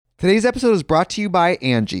Today's episode is brought to you by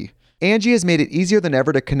Angie. Angie has made it easier than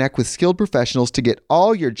ever to connect with skilled professionals to get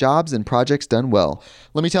all your jobs and projects done well.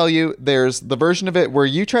 Let me tell you, there's the version of it where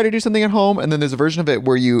you try to do something at home, and then there's a version of it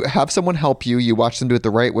where you have someone help you, you watch them do it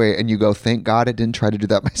the right way, and you go, thank God I didn't try to do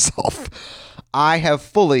that myself. I have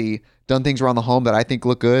fully done things around the home that I think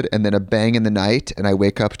look good, and then a bang in the night, and I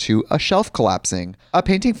wake up to a shelf collapsing, a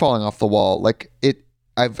painting falling off the wall.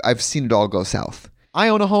 I've seen it all go south. I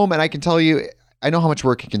own a home, and I can tell you, I know how much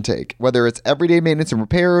work it can take. Whether it's everyday maintenance and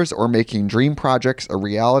repairs or making dream projects a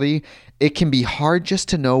reality, it can be hard just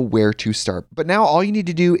to know where to start. But now all you need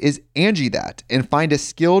to do is Angie that and find a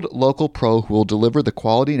skilled local pro who will deliver the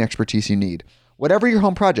quality and expertise you need. Whatever your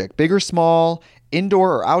home project, big or small,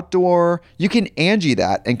 indoor or outdoor, you can Angie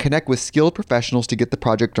that and connect with skilled professionals to get the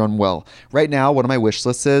project done well. Right now, one of my wish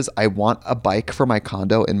lists is I want a bike for my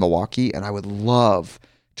condo in Milwaukee, and I would love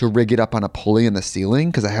to rig it up on a pulley in the ceiling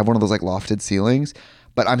because I have one of those like lofted ceilings,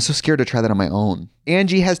 but I'm so scared to try that on my own.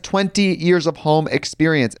 Angie has 20 years of home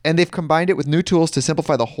experience, and they've combined it with new tools to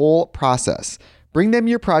simplify the whole process. Bring them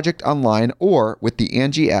your project online or with the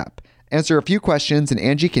Angie app. Answer a few questions and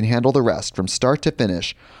Angie can handle the rest from start to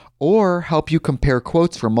finish, or help you compare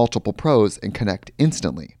quotes from multiple pros and connect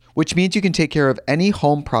instantly, which means you can take care of any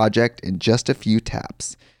home project in just a few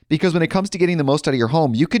taps. Because when it comes to getting the most out of your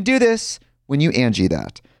home, you can do this when you Angie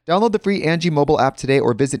that. Download the free Angie mobile app today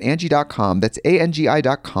or visit Angie.com. That's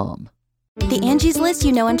ANGI.com. The Angie's List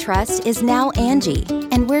you know and trust is now Angie,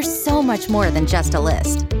 and we're so much more than just a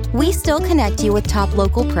list. We still connect you with top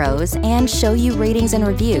local pros and show you ratings and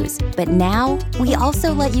reviews, but now we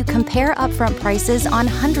also let you compare upfront prices on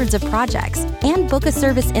hundreds of projects and book a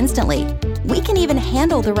service instantly. We can even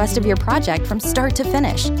handle the rest of your project from start to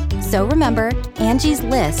finish. So remember, Angie's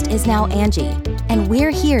List is now Angie, and we're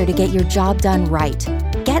here to get your job done right.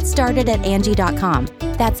 Get started at Angie.com.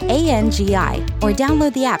 That's ANGI, or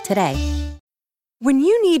download the app today. When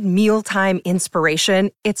you need mealtime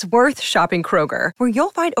inspiration, it's worth shopping Kroger, where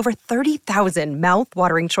you'll find over 30,000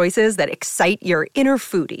 mouth-watering choices that excite your inner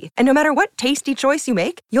foodie. And no matter what tasty choice you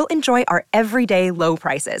make, you'll enjoy our everyday low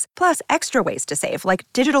prices, plus extra ways to save, like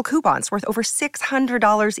digital coupons worth over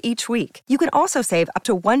 $600 each week. You can also save up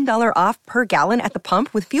to $1 off per gallon at the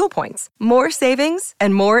pump with fuel points. More savings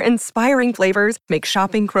and more inspiring flavors make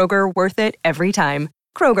shopping Kroger worth it every time.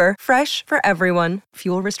 Kroger, fresh for everyone.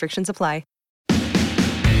 Fuel restrictions apply.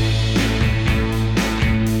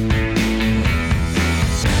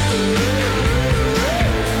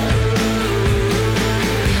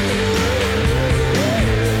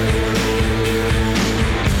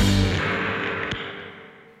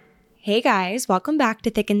 Hey guys, welcome back to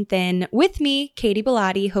Thick and Thin with me, Katie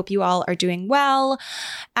Bellotti. Hope you all are doing well.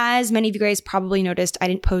 As many of you guys probably noticed, I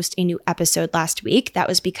didn't post a new episode last week. That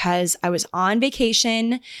was because I was on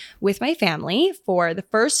vacation with my family for the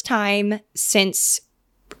first time since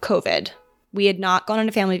COVID. We had not gone on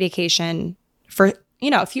a family vacation for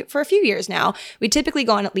a few years now. We typically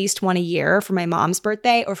go on at least one a year for my mom's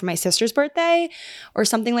birthday or for my sister's birthday or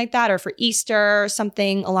something like that, or for Easter,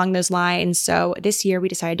 something along those lines. So this year we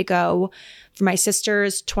decided to go for my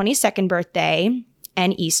sister's 22nd birthday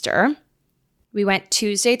and Easter. We went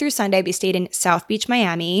Tuesday through Sunday. We stayed in South Beach,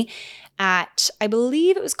 Miami at, I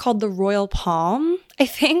believe it was called the Royal Palm. I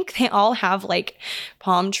think they all have like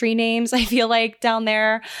palm tree names, I feel like, down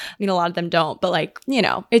there. I mean, a lot of them don't, but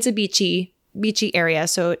it's a beachy area,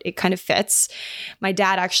 so it kind of fits. My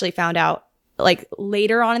dad actually found out like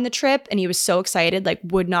later on in the trip, and he was so excited, like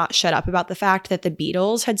would not shut up about the fact that the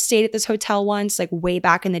Beatles had stayed at this hotel once, like way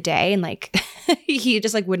back in the day, and like he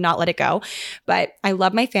just like would not let it go. But I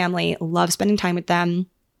love my family, love spending time with them.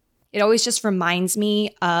 It always just reminds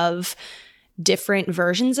me of different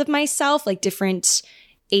versions of myself, like different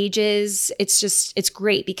ages. It's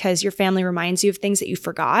great because your family reminds you of things that you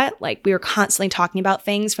forgot. Like we were constantly talking about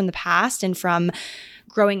things from the past and from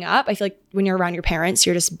growing up. I feel like when you're around your parents,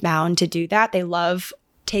 you're just bound to do that. They love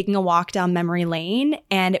taking a walk down memory lane.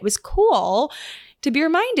 And it was cool to be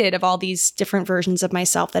reminded of all these different versions of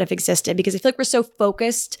myself that have existed, because I feel like we're so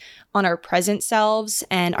focused on our present selves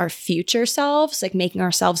and our future selves, like making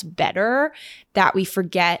ourselves better, that we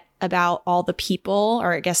forget about all the people,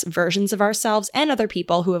 or I guess versions of ourselves and other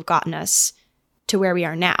people who have gotten us to where we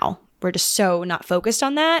are now. We're just so not focused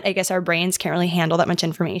on that. I guess our brains can't really handle that much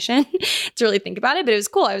information to really think about it. But it was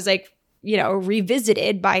cool. I was like,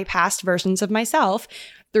 revisited by past versions of myself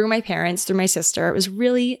through my parents, through my sister. It was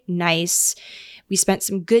really nice. We spent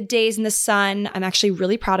some good days in the sun. I'm actually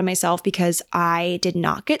really proud of myself because I did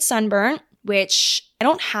not get sunburnt, which I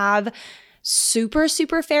don't have super,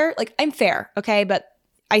 super fair. Like I'm fair, okay? But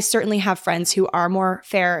I certainly have friends who are more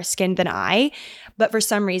fair skinned than I. But for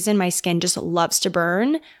some reason, my skin just loves to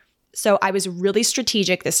burn. So I was really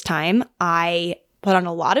strategic this time. I put on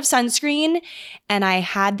a lot of sunscreen and I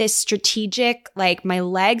had this strategic, like my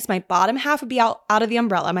legs, my bottom half would be out of the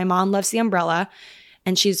umbrella. My mom loves the umbrella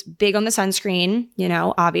and she's big on the sunscreen. You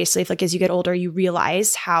know, obviously, if like as you get older, you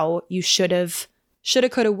realize how you shoulda,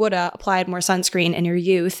 coulda, woulda applied more sunscreen in your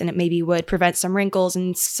youth and it maybe would prevent some wrinkles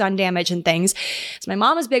and sun damage and things. So my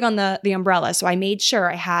mom was big on the umbrella. So I made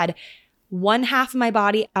sure I had one half of my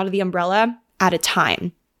body out of the umbrella at a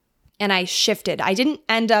time. And I shifted. I didn't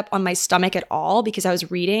end up on my stomach at all because I was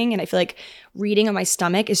reading, and I feel like reading on my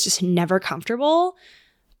stomach is just never comfortable.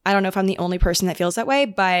 I don't know if I'm the only person that feels that way,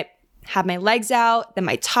 but have my legs out, then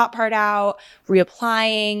my top part out,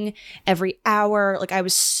 reapplying every hour. Like I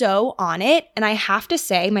was so on it. And I have to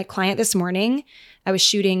say, my client this morning, I was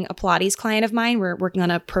shooting a Pilates client of mine. We're working on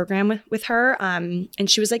a program with her. And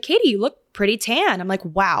she was like, Katie, you look pretty tan. I'm like,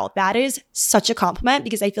 wow, that is such a compliment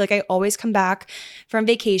because I feel like I always come back from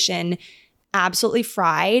vacation absolutely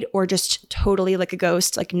fried or just totally like a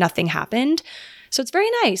ghost, like nothing happened. So it's very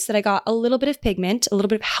nice that I got a little bit of pigment, a little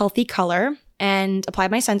bit of healthy color, and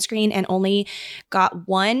applied my sunscreen and only got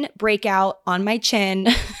one breakout on my chin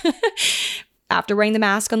after wearing the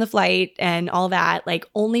mask on the flight and all that, like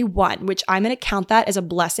only one, which I'm going to count that as a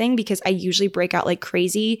blessing because I usually break out like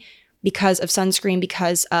crazy because of sunscreen,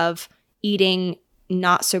 because of eating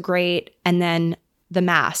not so great. And then the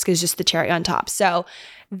mask is just the cherry on top. So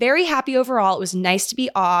very happy overall. It was nice to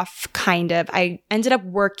be off, kind of. I ended up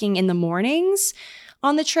working in the mornings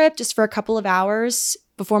on the trip just for a couple of hours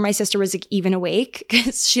before my sister was like, even awake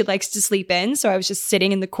because she likes to sleep in. So I was just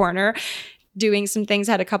sitting in the corner doing some things,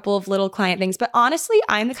 had a couple of little client things. But honestly,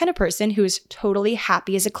 I'm the kind of person who is totally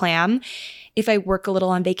happy as a clam if I work a little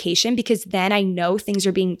on vacation because then I know things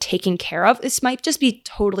are being taken care of. This might just be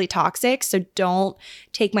totally toxic, so don't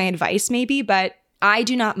take my advice maybe, but I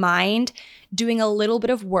do not mind doing a little bit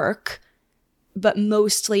of work, but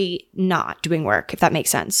mostly not doing work, if that makes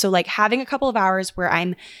sense. So like having a couple of hours where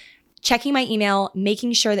I'm checking my email,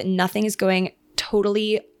 making sure that nothing is going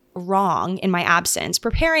totally wrong in my absence,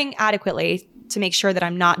 preparing adequately to make sure that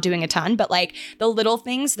I'm not doing a ton, but like the little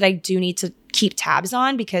things that I do need to keep tabs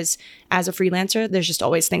on because as a freelancer, there's just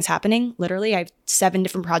always things happening. Literally, I have 7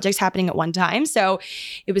 different projects happening at one time. So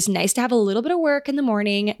it was nice to have a little bit of work in the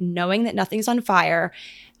morning, knowing that nothing's on fire,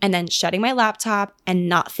 and then shutting my laptop and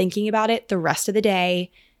not thinking about it the rest of the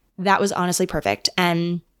day. That was honestly perfect.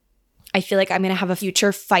 And I feel like I'm going to have a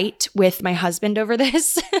future fight with my husband over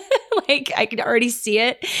this. Like I could already see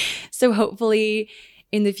it. So hopefully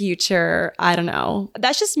in the future, I don't know.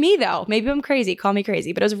 That's just me though. Maybe I'm crazy. Call me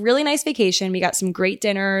crazy. But it was a really nice vacation. We got some great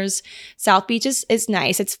dinners. South Beach is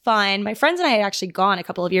nice. It's fun. My friends and I had actually gone a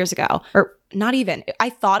couple of years ago. Or not even. I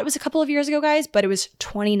thought it was a couple of years ago, guys, but it was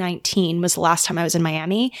 2019 was the last time I was in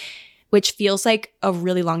Miami, which feels like a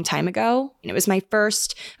really long time ago. And it was my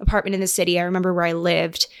first apartment in the city. I remember where I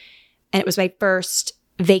lived. And it was my first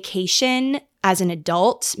vacation as an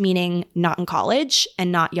adult, meaning not in college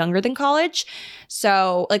and not younger than college.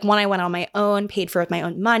 So like when I went on my own, paid for it with my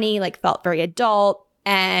own money, like felt very adult.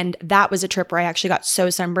 And that was a trip where I actually got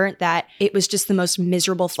so sunburnt that it was just the most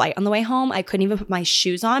miserable flight on the way home. I couldn't even put my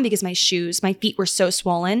shoes on because my feet were so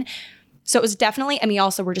swollen. So it was definitely, and we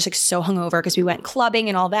also were just like so hungover because we went clubbing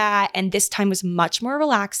and all that. And this time was much more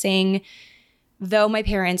relaxing, though my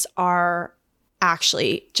parents are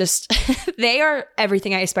actually just, they are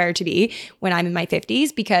everything I aspire to be when I'm in my 50s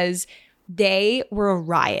because they were a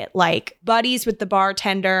riot, like buddies with the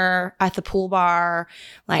bartender at the pool bar,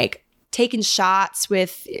 like taking shots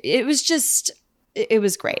with, it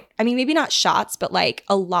was great. I mean, maybe not shots, but like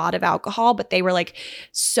a lot of alcohol, but they were like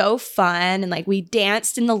so fun. And like we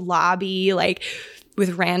danced in the lobby, like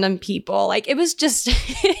with random people. Like it was just,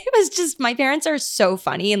 my parents are so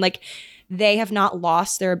funny and like, they have not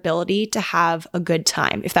lost their ability to have a good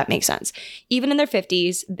time, if that makes sense. Even in their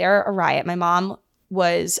 50s, they're a riot. My mom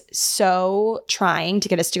was so trying to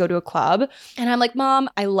get us to go to a club. And I'm like, Mom,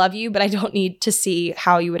 I love you, but I don't need to see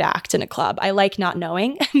how you would act in a club. I like not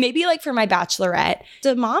knowing. Maybe like for my bachelorette.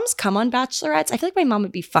 Do moms come on bachelorettes? I feel like my mom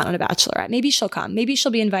would be fun on a bachelorette. Maybe she'll come. Maybe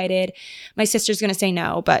she'll be invited. My sister's going to say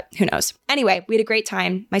no, but who knows? Anyway, we had a great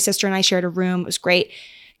time. My sister and I shared a room. It was great.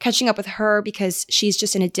 Catching up with her because she's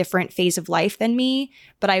just in a different phase of life than me.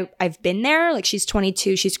 But I've been there. Like she's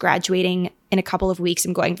 22. She's graduating in a couple of weeks.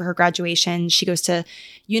 I'm going for her graduation. She goes to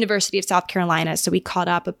University of South Carolina. So we caught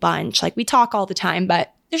up a bunch. Like we talk all the time,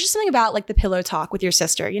 but there's just something about like the pillow talk with your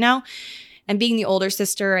sister, you know? And being the older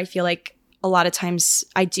sister, I feel like a lot of times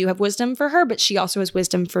I do have wisdom for her, but she also has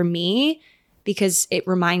wisdom for me because it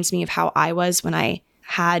reminds me of how I was when I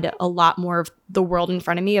had a lot more of the world in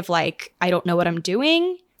front of me of like, I don't know what I'm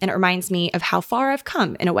doing. And it reminds me of how far I've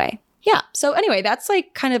come in a way. Yeah. So anyway, that's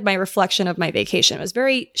like kind of my reflection of my vacation. It was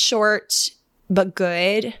very short, but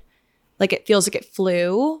good. Like it feels like it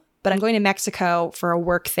flew, but I'm going to Mexico for a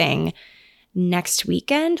work thing next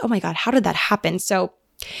weekend. Oh my God, how did that happen? So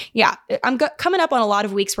yeah, I'm coming up on a lot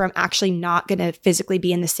of weeks where I'm actually not going to physically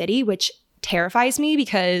be in the city, which terrifies me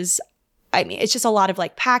because I mean, it's just a lot of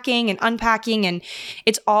like packing and unpacking and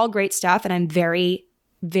it's all great stuff. And I'm very,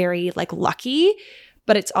 very like lucky,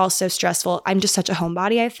 but it's also stressful. I'm just such a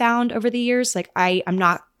homebody I've found over the years. Like I'm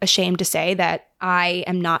not ashamed to say that I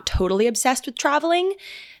am not totally obsessed with traveling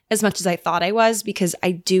as much as I thought I was, because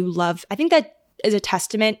I do love, I think that is a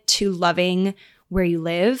testament to loving where you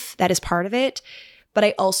live. That is part of it. But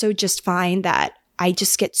I also just find that I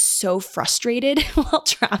just get so frustrated while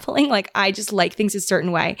traveling. Like I just like things a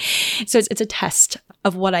certain way. So it's a test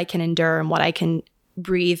of what I can endure and what I can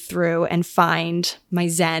breathe through and find my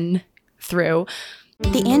zen through.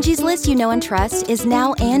 The Angie's List you know and trust is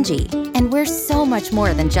now Angie, and we're so much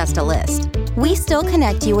more than just a list. We still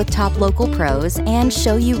connect you with top local pros and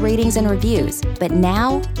show you ratings and reviews, but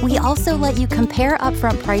now we also let you compare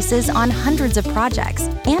upfront prices on hundreds of projects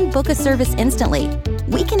and book a service instantly.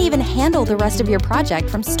 We can even handle the rest of your project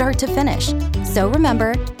from start to finish. So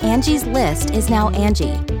remember, Angie's List is now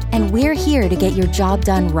Angie, and we're here to get your job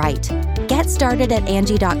done right. Get started at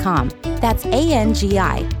Angie.com. That's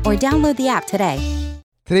ANGI, or download the app today.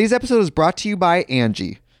 Today's episode is brought to you by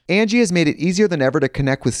Angie. Angie has made it easier than ever to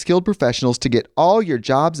connect with skilled professionals to get all your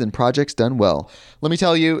jobs and projects done well. Let me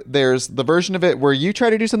tell you, there's the version of it where you try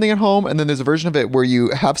to do something at home, and then there's a version of it where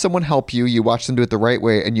you have someone help you, you watch them do it the right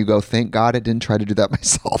way, and you go, thank God I didn't try to do that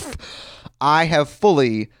myself. I have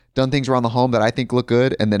fully done things around the home that I think look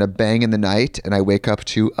good, and then a bang in the night, and I wake up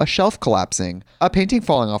to a shelf collapsing, a painting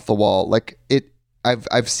falling off the wall. Like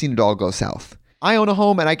I've seen it all go south. I own a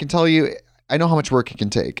home, and I can tell you, I know how much work it can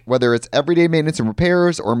take. Whether it's everyday maintenance and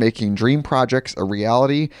repairs or making dream projects a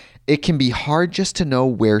reality, it can be hard just to know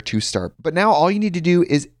where to start. But now all you need to do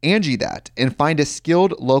is Angie that and find a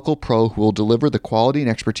skilled local pro who will deliver the quality and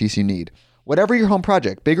expertise you need. Whatever your home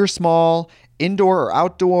project, big or small, indoor or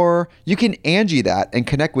outdoor, you can Angie that and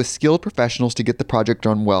connect with skilled professionals to get the project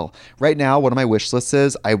done well. Right now, one of my wish lists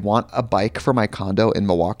is I want a bike for my condo in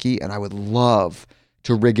Milwaukee, and I would love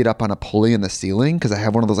to rig it up on a pulley in the ceiling because I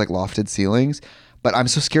have one of those like lofted ceilings, but I'm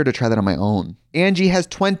so scared to try that on my own. Angie has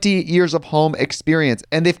 20 years of home experience,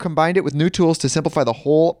 and they've combined it with new tools to simplify the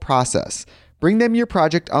whole process. Bring them your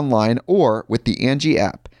project online or with the Angie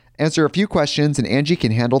app. Answer a few questions and Angie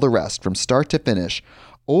can handle the rest from start to finish,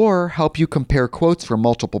 or help you compare quotes from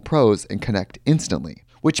multiple pros and connect instantly,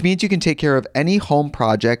 which means you can take care of any home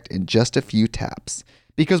project in just a few taps.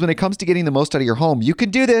 Because when it comes to getting the most out of your home, you can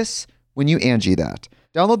do this when you Angie that.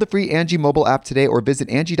 Download the free Angie mobile app today or visit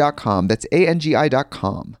Angie.com. That's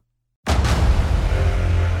ANGI.com.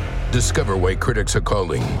 Discover why critics are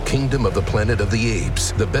calling Kingdom of the Planet of the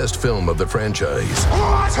Apes the best film of the franchise.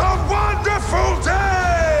 What a wonderful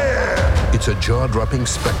day! It's a jaw-dropping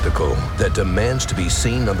spectacle that demands to be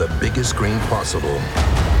seen on the biggest screen possible.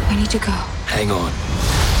 We need to go. Hang on.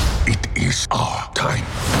 It is our time.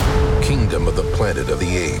 Kingdom of the Planet of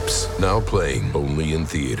the Apes. Now playing only in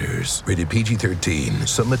theaters. Rated PG-13.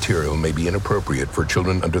 Some material may be inappropriate for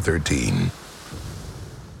children under 13.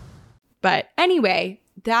 But anyway,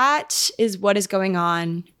 that is what is going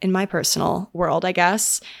on in my personal world, I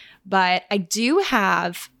guess. But I do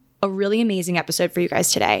have a really amazing episode for you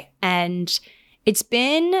guys today. And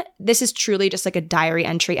this is truly just like a diary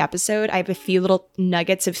entry episode. I have a few little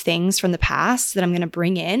nuggets of things from the past that I'm going to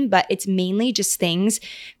bring in, but it's mainly just things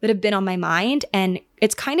that have been on my mind. And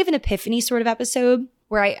it's kind of an epiphany sort of episode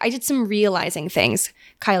where I did some realizing things,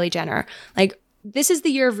 Kylie Jenner. Like, this is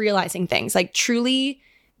the year of realizing things. Like, truly,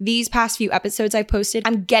 these past few episodes I've posted,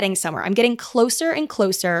 I'm getting somewhere. I'm getting closer and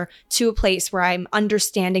closer to a place where I'm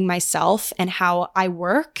understanding myself and how I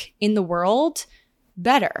work in the world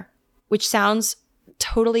better. Which sounds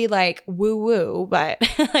totally like woo-woo, but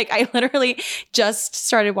like I literally just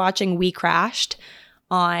started watching We Crashed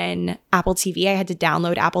on Apple TV. I had to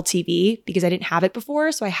download Apple TV because I didn't have it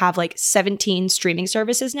before. So I have like 17 streaming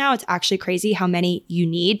services now. It's actually crazy how many you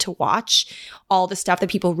need to watch all the stuff that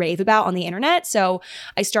people rave about on the internet. So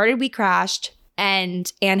I started We Crashed.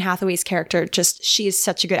 And Anne Hathaway's character, she is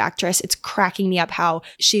such a good actress. It's cracking me up how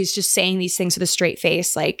she's just saying these things with a straight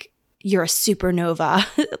face, like, you're a supernova.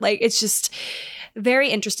 Like, it's just very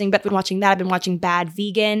interesting. But I've been watching that. I've been watching Bad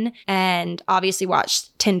Vegan and obviously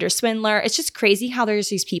watched Tinder Swindler. It's just crazy how there's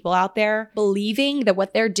these people out there believing that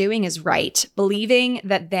what they're doing is right, believing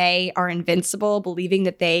that they are invincible, believing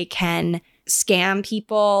that they can scam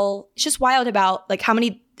people. It's just wild about like how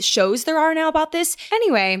many shows there are now about this.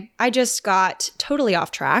 Anyway, I just got totally off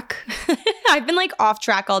track. I've been like off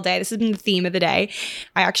track all day. This has been the theme of the day.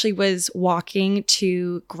 I actually was walking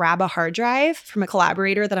to grab a hard drive from a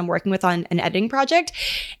collaborator that I'm working with on an editing project.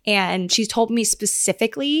 And she's told me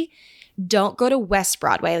specifically, don't go to West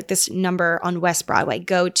Broadway, like this number on West Broadway,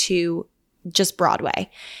 go to just Broadway.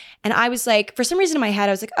 And I was like, for some reason in my head,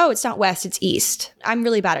 I was like, oh, it's not West, it's East. I'm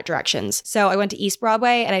really bad at directions. So I went to East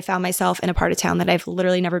Broadway and I found myself in a part of town that I've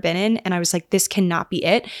literally never been in. And I was like, this cannot be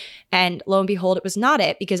it. And lo and behold, it was not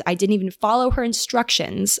it because I didn't even follow her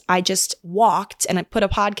instructions. I just walked and I put a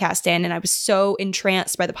podcast in and I was so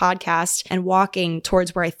entranced by the podcast and walking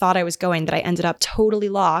towards where I thought I was going that I ended up totally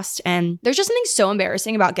lost. And there's just something so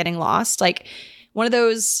embarrassing about getting lost. Like one of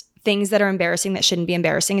those things that are embarrassing that shouldn't be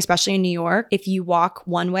embarrassing, especially in New York. If you walk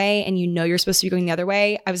one way and you know you're supposed to be going the other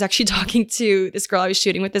way. I was actually talking to this girl I was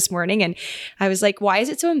shooting with this morning and I was like, why is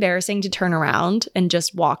it so embarrassing to turn around and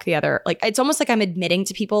just walk the other? Like, it's almost like I'm admitting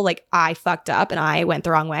to people like I fucked up and I went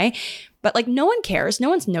the wrong way. But like no one cares.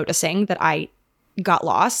 No one's noticing that I got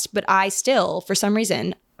lost, but I still, for some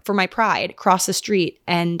reason, for my pride, cross the street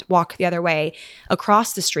and walk the other way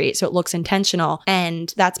across the street so it looks intentional.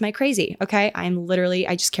 And that's my crazy, okay?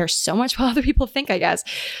 I just care so much what other people think, I guess.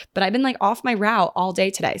 But I've been like off my route all day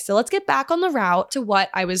today. So let's get back on the route to what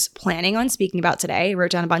I was planning on speaking about today. I wrote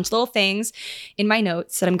down a bunch of little things in my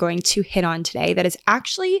notes that I'm going to hit on today that is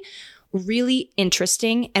actually really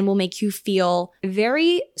interesting and will make you feel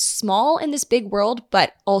very small in this big world,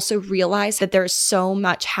 but also realize that there's so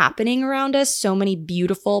much happening around us, so many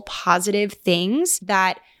beautiful, positive things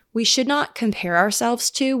that we should not compare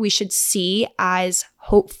ourselves to. We should see as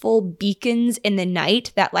hopeful beacons in the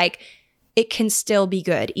night that like it can still be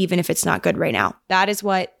good, even if it's not good right now. That is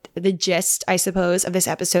what the gist, I suppose, of this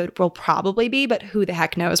episode will probably be, but who the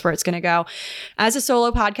heck knows where it's going to go. As a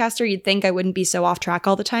solo podcaster, you'd think I wouldn't be so off track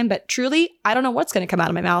all the time, but truly, I don't know what's going to come out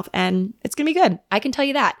of my mouth and it's going to be good. I can tell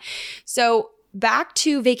you that. So back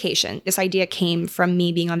to vacation. This idea came from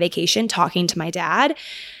me being on vacation, talking to my dad.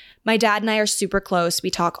 My dad and I are super close. We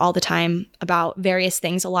talk all the time about various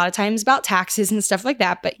things, a lot of times about taxes and stuff like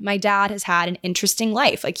that. But my dad has had an interesting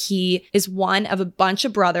life. Like he is one of a bunch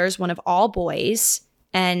of brothers, one of all boys.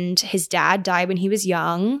 And his dad died when he was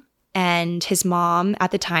young. And his mom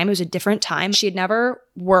at the time, it was a different time. She had never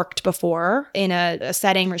worked before in a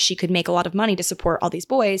setting where she could make a lot of money to support all these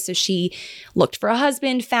boys. So she looked for a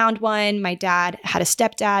husband, found one. My dad had a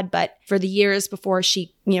stepdad, but for the years before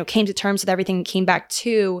she, came to terms with everything and came back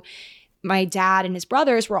to, my dad and his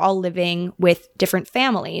brothers were all living with different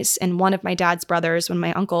families. And one of my dad's brothers, one of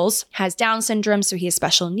my uncles, has Down syndrome, so he has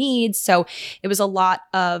special needs. So it was a lot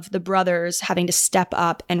of the brothers having to step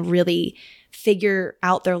up and really figure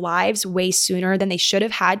out their lives way sooner than they should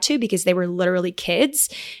have had to because they were literally kids.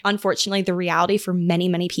 Unfortunately, the reality for many,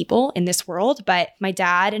 many people in this world. But my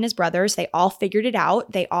dad and his brothers, they all figured it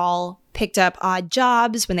out. They all picked up odd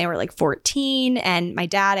jobs when they were like 14. And my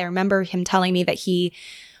dad, I remember him telling me that he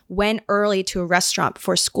went early to a restaurant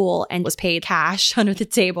before school and was paid cash under the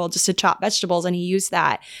table just to chop vegetables. And he used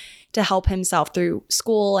that to help himself through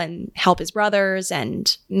school and help his brothers,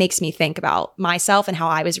 and makes me think about myself and how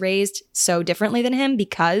I was raised so differently than him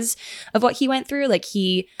because of what he went through. Like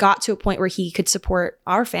he got to a point where he could support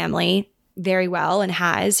our family very well and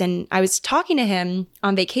has. And I was talking to him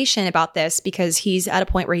on vacation about this because he's at a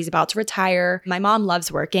point where he's about to retire. My mom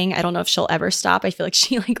loves working. I don't know if she'll ever stop. I feel like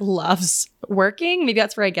she loves working. Maybe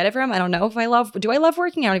that's where I get it from. I don't know if do I love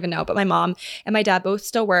working? I don't even know. But my mom and my dad both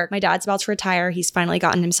still work. My dad's about to retire. He's finally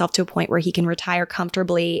gotten himself to a point where he can retire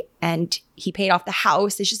comfortably and he paid off the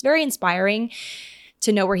house. It's just very inspiring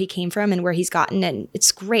to know where he came from and where he's gotten. And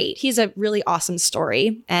it's great. He's a really awesome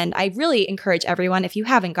story. And I really encourage everyone, if you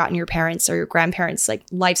haven't gotten your parents or your grandparents'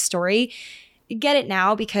 life story, get it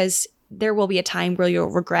now because there will be a time where you'll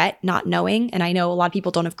regret not knowing. And I know a lot of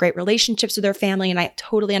people don't have great relationships with their family, and I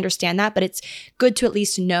totally understand that, but it's good to at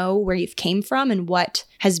least know where you've came from and what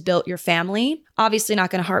has built your family. Obviously not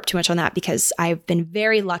going to harp too much on that because I've been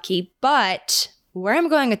very lucky, but where I'm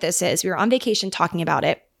going with this is we were on vacation talking about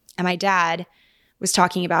it, and my dad was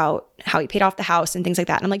talking about how he paid off the house and things like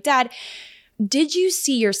that. And I'm like, Dad, did you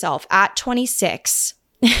see yourself at 26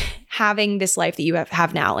 having this life that you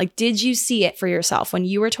have now? Like, did you see it for yourself when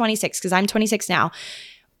you were 26? Because I'm 26 now.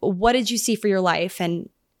 What did you see for your life? And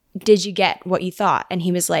did you get what you thought? And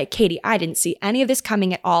he was like, Katie, I didn't see any of this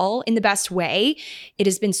coming at all in the best way. It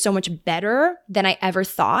has been so much better than I ever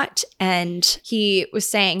thought. And he was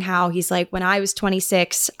saying how he's like, when I was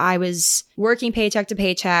 26, I was working paycheck to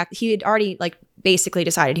paycheck. He had already basically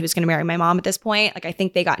decided he was going to marry my mom at this point. I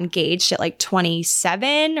think they got engaged at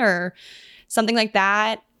 27 or something like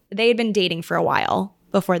that. They had been dating for a while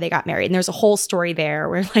before they got married. And there's a whole story there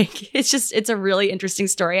where like, it's a really interesting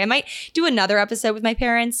story. I might do another episode with my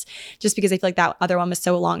parents just because I feel like that other one was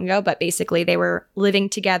so long ago. But basically they were living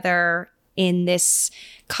together in this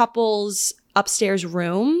couple's upstairs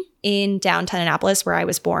room in downtown Annapolis, where I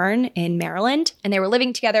was born in Maryland. And they were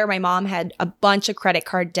living together. My mom had a bunch of credit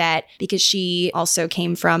card debt because she also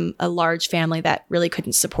came from a large family that really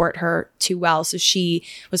couldn't support her too well. So she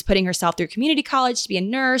was putting herself through community college to be a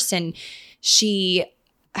nurse, and she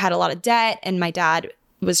had a lot of debt. And my dad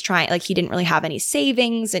was trying, like, he didn't really have any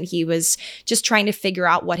savings, and he was just trying to figure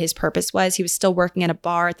out what his purpose was. He was still working at a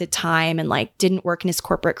bar at the time and like didn't work in his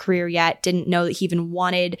corporate career yet, didn't know that he even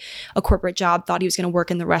wanted a corporate job, thought he was going to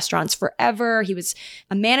work in the restaurants forever. He was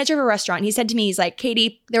a manager of a restaurant. And he said to me, he's like,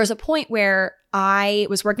 Katie, there was a point where I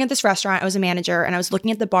was working at this restaurant, I was a manager, and I was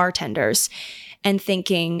looking at the bartenders and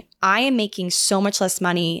thinking, I am making so much less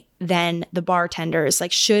money than the bartenders.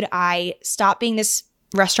 Like, should I stop being this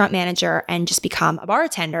restaurant manager and just become a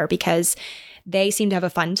bartender, because they seem to have a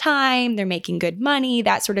fun time, they're making good money,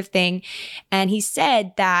 that sort of thing. And he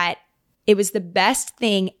said that it was the best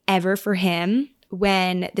thing ever for him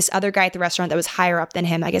when this other guy at the restaurant that was higher up than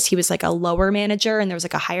him, I guess he was like a lower manager and there was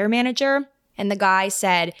like a higher manager. And the guy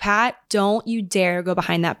said, Pat, don't you dare go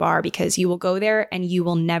behind that bar, because you will go there and you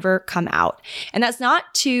will never come out. And that's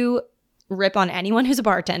not to rip on anyone who's a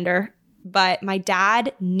bartender. But my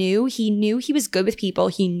dad knew he was good with people.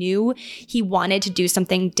 He knew he wanted to do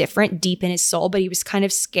something different deep in his soul, but he was kind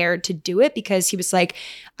of scared to do it because he was like,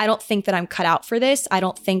 I don't think that I'm cut out for this. I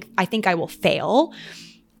think I will fail.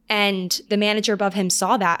 And the manager above him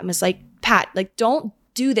saw that and was like, Pat, like, don't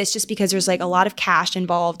do this just because there's like a lot of cash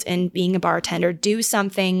involved in being a bartender. Do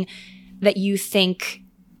something that you think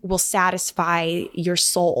will satisfy your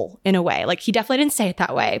soul in a way. Like, he definitely didn't say it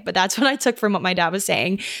that way, but that's what I took from what my dad was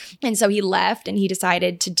saying. And so he left and he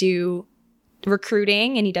decided to do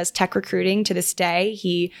recruiting, and he does tech recruiting to this day.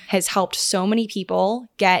 He has helped so many people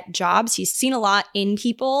get jobs. He's seen a lot in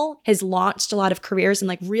people, has launched a lot of careers, and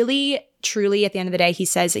like really, truly at the end of the day, he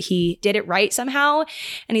says that he did it right somehow.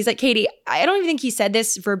 And he's like, Katie, I don't even think he said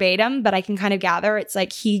this verbatim, but I can kind of gather it's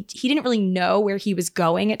like he didn't really know where he was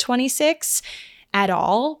going at 26 at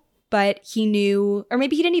all, but he knew, or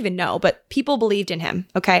maybe he didn't even know, but people believed in him.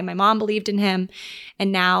 Okay. My mom believed in him.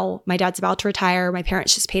 And now my dad's about to retire. My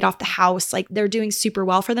parents just paid off the house. Like, they're doing super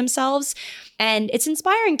well for themselves. And it's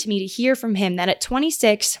inspiring to me to hear from him that at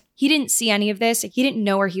 26, he didn't see any of this. He didn't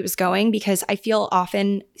know where he was going, because I feel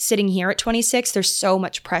often sitting here at 26, there's so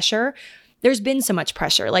much pressure. There's been so much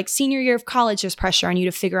pressure. Like, senior year of college, there's pressure on you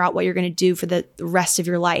to figure out what you're going to do for the rest of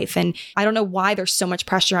your life. And I don't know why there's so much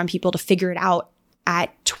pressure on people to figure it out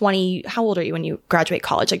at 20. How old are you when you graduate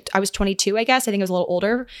college? Like, I was 22, I guess. I think I was a little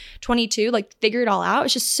older, 22, like, figure it all out.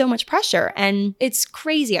 It's just so much pressure. And it's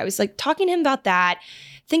crazy. I was like talking to him about that,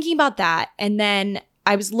 thinking about that. And then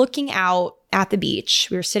I was looking out at the beach.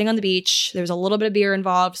 We were sitting on the beach. There was a little bit of beer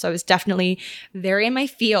involved. So I was definitely very in my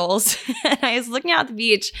feels. And I was looking out at the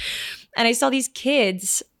beach and I saw these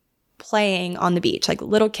kids playing on the beach, like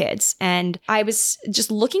little kids. And I was just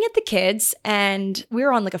looking at the kids, and we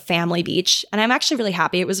were on like a family beach. And I'm actually really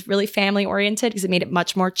happy. It was really family oriented because it made it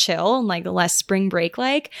much more chill and like less spring break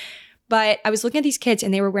like. But I was looking at these kids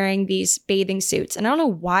and they were wearing these bathing suits. And I don't know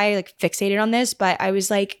why I like fixated on this, but I was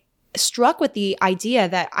like struck with the idea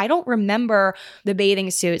that I don't remember the bathing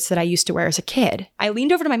suits that I used to wear as a kid. I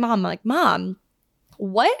leaned over to my mom. I'm like, Mom,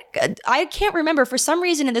 what? I can't remember. For some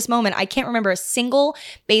reason in this moment, I can't remember a single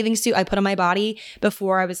bathing suit I put on my body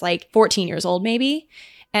before I was like 14 years old, maybe.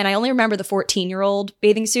 And I only remember the 14-year-old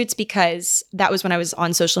bathing suits because that was when I was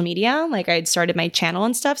on social media. Like, I had started my channel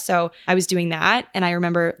and stuff. So I was doing that. And I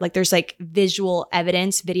remember like there's like visual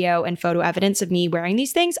evidence, video and photo evidence of me wearing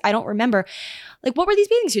these things. I don't remember. Like, what were these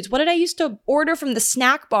bathing suits? What did I used to order from the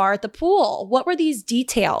snack bar at the pool? What were these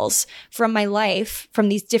details from my life, from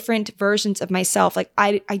these different versions of myself? Like,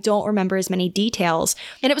 I don't remember as many details.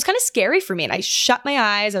 And it was kind of scary for me. And I shut my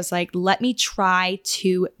eyes. I was like, let me try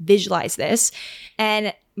to visualize this.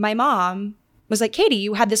 And my mom was like, Katie,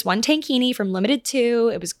 you had this one tankini from Limited Too.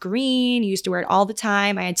 It was green. You used to wear it all the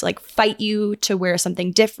time. I had to like fight you to wear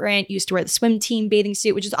something different. You used to wear the swim team bathing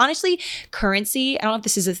suit, which is honestly currency. I don't know if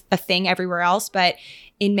this is a thing everywhere else, but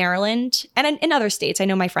in Maryland and in other states, I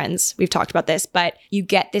know my friends, we've talked about this, but you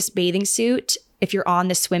get this bathing suit if you're on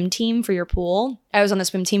the swim team for your pool. I was on the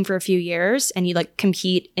swim team for a few years, and you like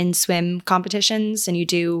compete in swim competitions, and you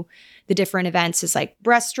do the different events is like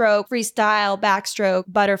breaststroke, freestyle, backstroke,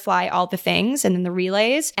 butterfly, all the things, and then the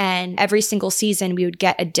relays. And every single season we would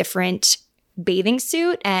get a different bathing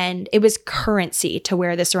suit, and it was currency to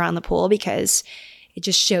wear this around the pool because it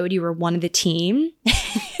just showed you were one of the team.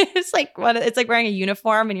 It's like wearing a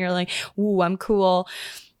uniform and you're like, ooh, I'm cool.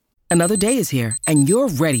 Another day is here, and you're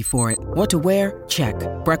ready for it. What to wear? Check.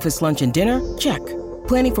 Breakfast, lunch, and dinner? Check.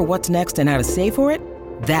 Planning for what's next and how to save for it?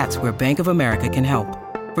 That's where Bank of America can help.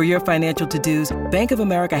 For your financial to-dos, Bank of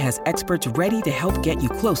America has experts ready to help get you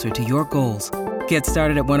closer to your goals. Get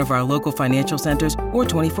started at one of our local financial centers or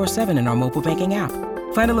 24/7 in our mobile banking app.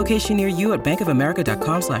 Find a location near you at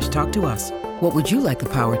bankofamerica.com/talktous. What would you like the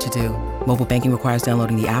power to do? Mobile banking requires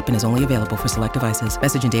downloading the app and is only available for select devices.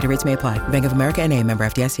 Message and data rates may apply. Bank of America N.A., member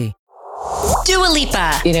FDIC. Dua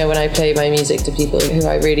Lipa. You know, when I play my music to people who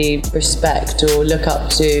I really respect or look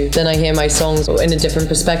up to, then I hear my songs in a different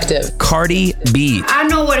perspective. Cardi B. I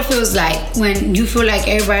know what it feels like when you feel like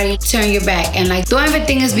everybody turn your back and like don't ever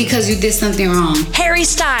think it's because you did something wrong. Harry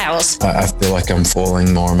Styles. I feel like I'm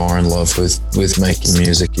falling more and more in love with making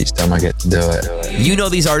music each time I get to do it. You know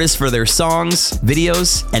these artists for their songs,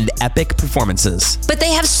 videos, and epic performances. But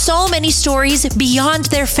they have so many stories beyond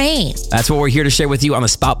their fame. That's what we're here to share with you on the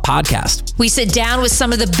Spout Podcast. We sit down with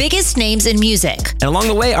some of the biggest names in music. And along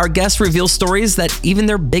the way, our guests reveal stories that even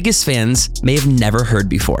their biggest fans may have never heard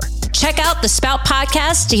before. Check out the Spout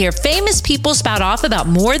Podcast to hear famous people spout off about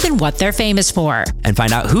more than what they're famous for. And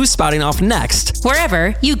find out who's spouting off next,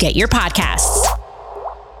 wherever you get your podcasts.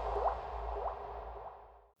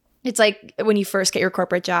 It's like when you first get your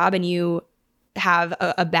corporate job and you have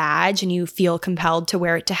a badge and you feel compelled to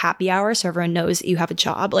wear it to happy hour so everyone knows that you have a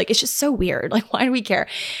job. Like, it's just so weird. Like, why do we care?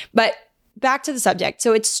 But back to the subject.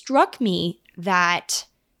 So it struck me that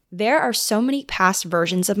there are so many past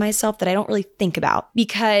versions of myself that I don't really think about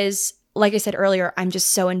because, like I said earlier, I'm just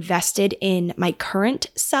so invested in my current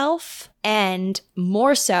self and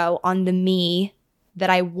more so on the me that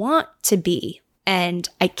I want to be. And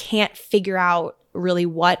I can't figure out really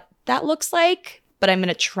what that looks like, but I'm going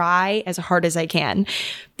to try as hard as I can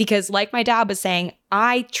because, like my dad was saying,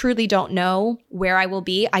 I truly don't know where I will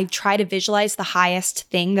be. I try to visualize the highest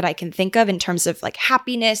thing that I can think of in terms of like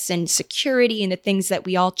happiness and security and the things that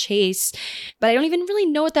we all chase, but I don't even really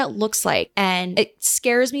know what that looks like. And it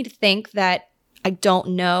scares me to think that I don't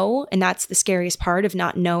know. And that's the scariest part of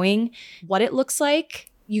not knowing what it looks like.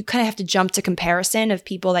 You kind of have to jump to comparison of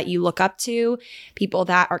people that you look up to, people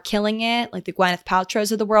that are killing it, like the Gwyneth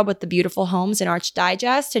Paltrows of the world with the beautiful homes in Arch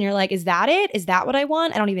Digest. And you're like, is that it? Is that what I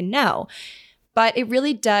want? I don't even know. But it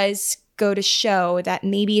really does go to show that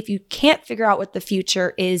maybe if you can't figure out what the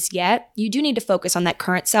future is yet, you do need to focus on that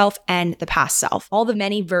current self and the past self. All the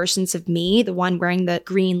many versions of me, the one wearing the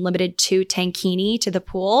green Limited 2 tankini to the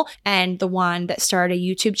pool, and the one that started a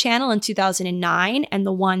YouTube channel in 2009, and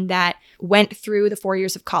the one that went through the 4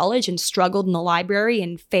 years of college and struggled in the library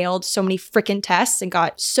and failed so many freaking tests and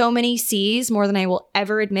got so many C's, more than I will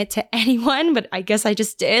ever admit to anyone, but I guess I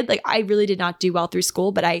just did. Like, I really did not do well through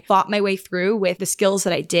school, but I fought my way through with the skills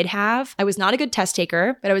that I did have. I was not a good test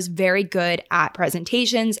taker, but I was very good at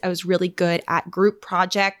presentations. I was really good at group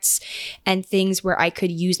projects and things where I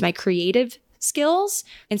could use my creative skills.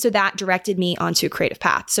 And so that directed me onto a creative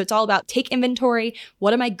path. So it's all about take inventory.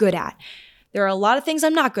 What am I good at? There are a lot of things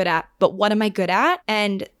I'm not good at, but what am I good at?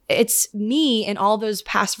 And it's me and all those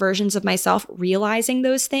past versions of myself realizing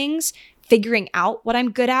those things, figuring out what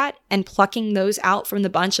I'm good at and plucking those out from the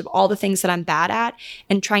bunch of all the things that I'm bad at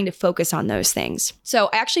and trying to focus on those things. So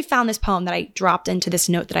I actually found this poem that I dropped into this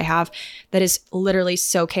note that I have that is literally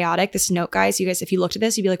so chaotic. This note, guys, you guys, if you looked at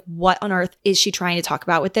this, you'd be like, what on earth is she trying to talk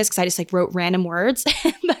about with this? Because I just like wrote random words.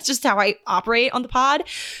 That's just how I operate on the pod.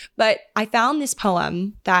 But I found this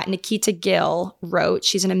poem that Nikita Gill wrote.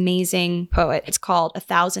 She's an amazing poet. It's called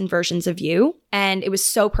 1,000 Versions of You. And it was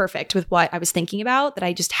so perfect with what I was thinking about that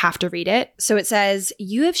I just have to read it. So it says,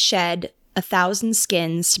 you have shed 1,000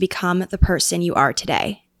 skins to become the person you are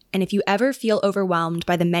today. And if you ever feel overwhelmed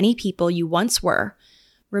by the many people you once were,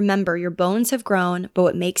 remember your bones have grown, but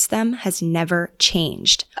what makes them has never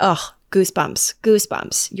changed. Ugh, goosebumps,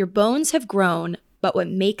 goosebumps. Your bones have grown, but what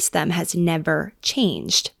makes them has never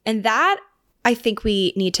changed. And that I think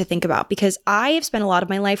we need to think about because I have spent a lot of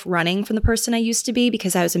my life running from the person I used to be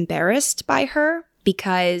because I was embarrassed by her,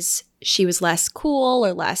 because she was less cool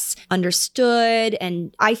or less understood.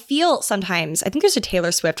 And I feel sometimes, I think there's a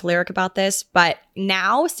Taylor Swift lyric about this, but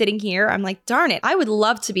now sitting here, I'm like, darn it, I would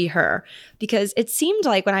love to be her, because it seemed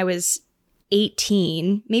like when I was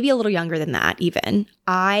 18, maybe a little younger than that even,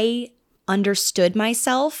 I understood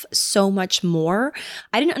myself so much more.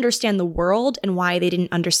 I didn't understand the world and why they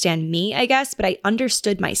didn't understand me, I guess, but I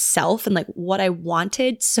understood myself and like what I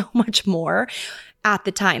wanted so much more at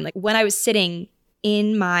the time. Like when I was sitting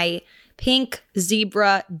in my pink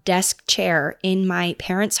zebra desk chair in my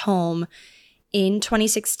parents' home in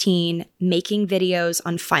 2016 making videos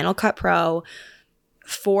on Final Cut Pro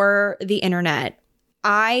for the internet,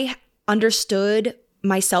 I understood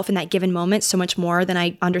myself in that given moment so much more than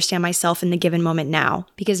I understand myself in the given moment now.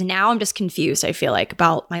 Because now I'm just confused, I feel like,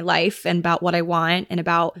 about my life and about what I want and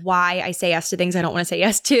about why I say yes to things I don't want to say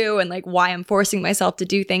yes to, and like why I'm forcing myself to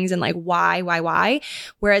do things and like why.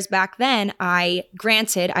 Whereas back then,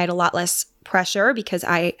 granted, I had a lot less pressure because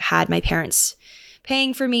I had my parents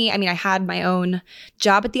paying for me. I mean, I had my own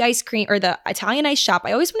job at the ice cream or the Italian ice shop.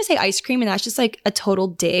 I always want to say ice cream, and that's just like a total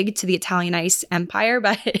dig to the Italian ice empire.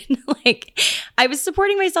 But like, I was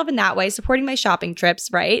supporting myself in that way, supporting my shopping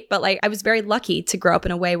trips, right? But like, I was very lucky to grow up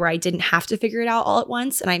in a way where I didn't have to figure it out all at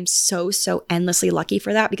once. And I'm so endlessly lucky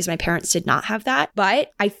for that because my parents did not have that.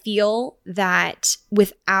 But I feel that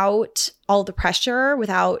without all the pressure,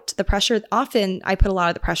 often I put a lot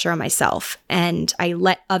of the pressure on myself and I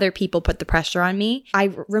let other people put the pressure on me. I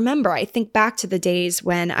think back to the days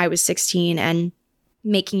when I was 16 and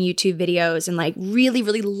making YouTube videos and like really,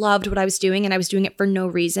 really loved what I was doing, and I was doing it for no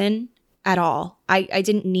reason at all. I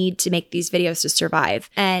didn't need to make these videos to survive.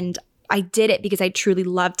 And I did it because I truly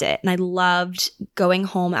loved it. And I loved going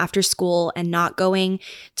home after school and not going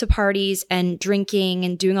to parties and drinking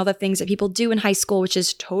and doing all the things that people do in high school, which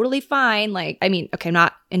is totally fine. Like, I mean, okay, I'm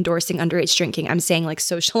not endorsing underage drinking. I'm saying like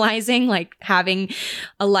socializing, like having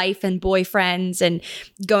a life and boyfriends and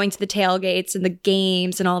going to the tailgates and the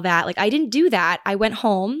games and all that. Like, I didn't do that. I went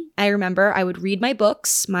home. I remember I would read my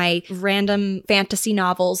books, my random fantasy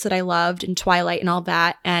novels that I loved and Twilight and all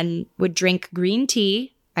that, and would drink green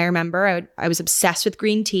tea. I remember I was obsessed with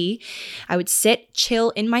green tea. I would sit,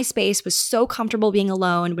 chill in my space, was so comfortable being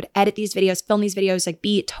alone, would edit these videos, film these videos, like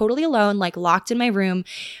be totally alone, like locked in my room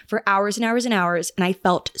for hours and hours and hours. And I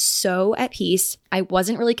felt so at peace. I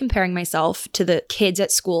wasn't really comparing myself to the kids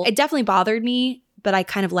at school. It definitely bothered me, but I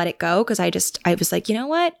kind of let it go because I was like, you know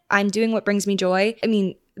what? I'm doing what brings me joy. I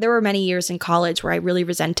mean, there were many years in college where I really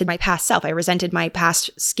resented my past self. I resented my past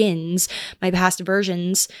skins, my past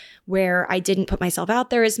versions, where I didn't put myself out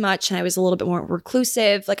there as much and I was a little bit more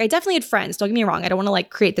reclusive. Like, I definitely had friends. Don't get me wrong. I don't want to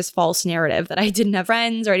like create this false narrative that I didn't have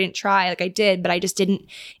friends or I didn't try. Like, I did, but it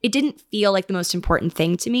didn't feel like the most important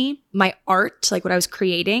thing to me. My art, like what I was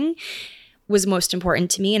creating, was most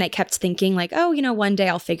important to me. And I kept thinking like, oh, you know, one day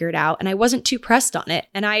I'll figure it out. And I wasn't too pressed on it.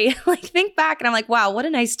 And I like think back and I'm like, wow, what a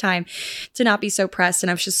nice time to not be so pressed. And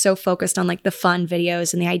I was just so focused on like the fun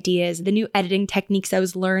videos and the ideas, the new editing techniques I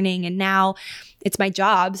was learning. And now it's my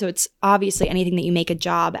job. So it's obviously anything that you make a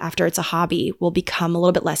job after it's a hobby will become a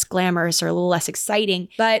little bit less glamorous or a little less exciting.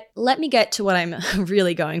 But let me get to what I'm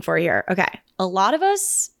really going for here. Okay. A lot of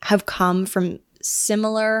us have come from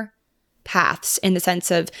similar paths in the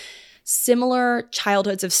sense of similar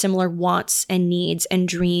childhoods of similar wants and needs and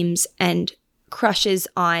dreams and crushes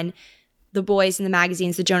on the boys in the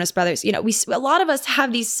magazines, the Jonas Brothers. You know, a lot of us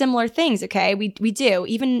have these similar things, okay? We do,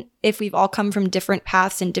 even if we've all come from different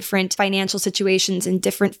paths and different financial situations and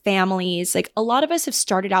different families. Like, a lot of us have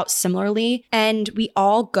started out similarly, and we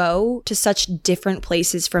all go to such different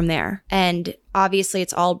places from there. And obviously,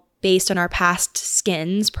 it's all based on our past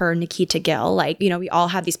skins, per Nikita Gill. Like, you know, we all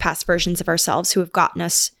have these past versions of ourselves who have gotten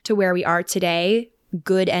us to where we are today,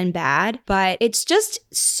 good and bad. But it's just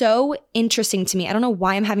so interesting to me. I don't know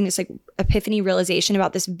why I'm having this like epiphany realization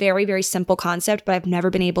about this very, very simple concept, but I've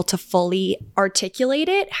never been able to fully articulate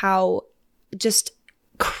it, how just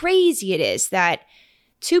crazy it is that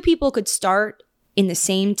two people could start in the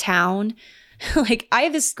same town. Like, I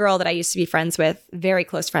have this girl that I used to be friends with, very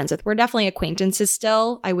close friends with. We're definitely acquaintances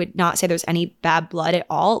still. I would not say there's any bad blood at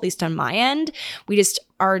all, at least on my end. We just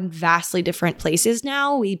are in vastly different places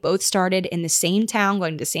now. We both started in the same town,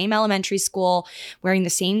 going to the same elementary school, wearing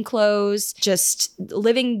the same clothes, just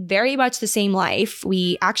living very much the same life.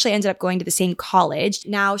 We actually ended up going to the same college.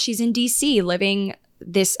 Now she's in DC living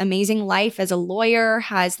this amazing life as a lawyer,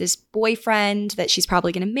 has this boyfriend that she's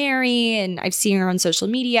probably going to marry, and I've seen her on social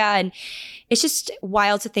media, and it's just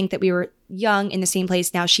wild to think that we were young in the same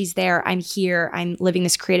place. Now she's there, I'm here, I'm living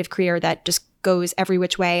this creative career that just goes every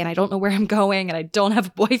which way, and I don't know where I'm going, and I don't have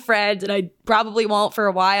a boyfriend, and I probably won't for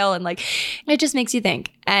a while, and like, it just makes you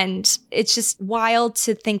think. And it's just wild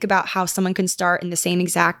to think about how someone can start in the same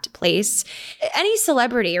exact place. Any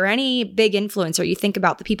celebrity or any big influencer, you think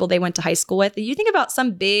about the people they went to high school with, you think about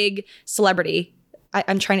some big celebrity.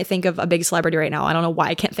 I'm trying to think of a big celebrity right now. I don't know why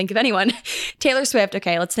I can't think of anyone. Taylor Swift.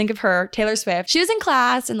 Okay, let's think of her. Taylor Swift. She was in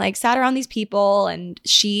class and like sat around these people, and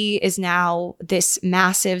she is now this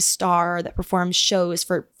massive star that performs shows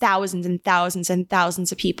for thousands and thousands and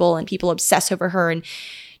thousands of people, and people obsess over her and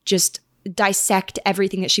just dissect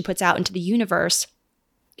everything that she puts out into the universe.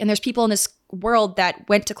 And there's people in this world that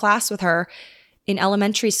went to class with her in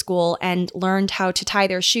elementary school and learned how to tie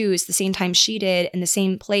their shoes the same time she did, in the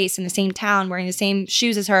same place, in the same town, wearing the same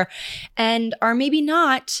shoes as her, and are maybe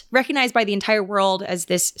not recognized by the entire world as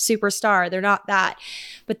this superstar. They're not that,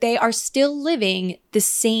 but they are still living the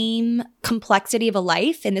same complexity of a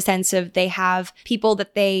life, in the sense of they have people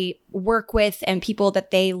that they work with and people that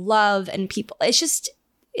they love and people.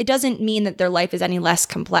 It doesn't mean that their life is any less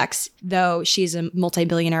complex, though she's a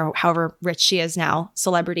multi-billionaire, however rich she is now,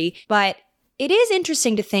 celebrity. But it is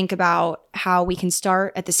interesting to think about how we can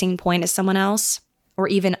start at the same point as someone else, or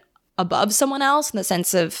even above someone else in the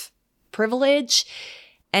sense of privilege.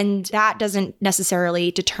 And that doesn't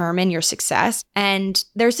necessarily determine your success. And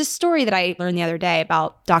there's this story that I learned the other day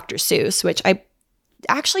about Dr. Seuss, which I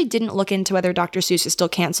actually didn't look into whether Dr. Seuss is still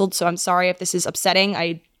canceled. So I'm sorry if this is upsetting.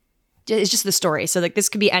 It's just the story. So like this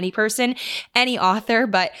could be any person, any author,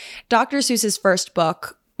 but Dr. Seuss's first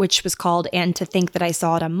book, which was called And to Think That I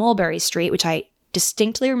Saw It on Mulberry Street, which I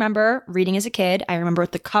distinctly remember reading as a kid. I remember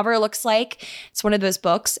what the cover looks like. It's one of those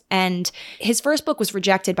books. And his first book was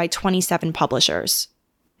rejected by 27 publishers.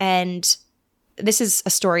 And this is a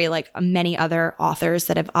story like many other authors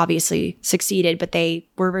that have obviously succeeded, but they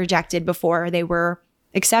were rejected before they were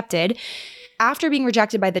accepted. After being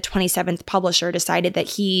rejected by the 27th publisher, decided that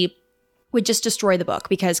he would just destroy the book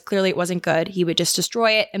because clearly it wasn't good. He would just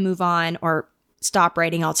destroy it and move on or stop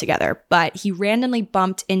writing altogether. But he randomly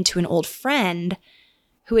bumped into an old friend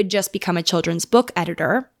who had just become a children's book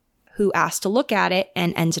editor, who asked to look at it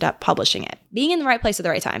and ended up publishing it, being in the right place at the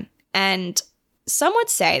right time. And some would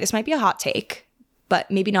say, this might be a hot take, but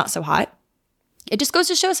maybe not so hot, it just goes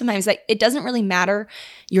to show sometimes that it doesn't really matter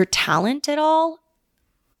your talent at all.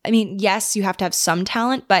 I mean, yes, you have to have some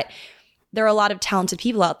talent, but there are a lot of talented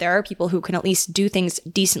people out there, people who can at least do things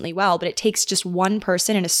decently well, but it takes just one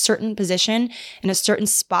person in a certain position, in a certain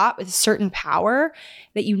spot with a certain power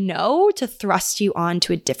that you know to thrust you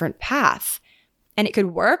onto a different path. And it could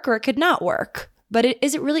work or it could not work. But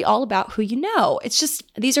is it really all about who you know? It's just,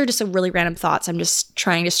 these are just some really random thoughts I'm just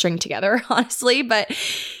trying to string together, honestly, but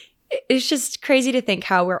it's just crazy to think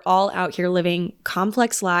how we're all out here living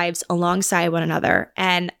complex lives alongside one another.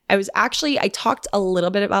 And I talked a little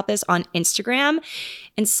bit about this on Instagram,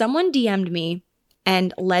 and someone DM'd me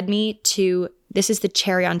and led me to, this is the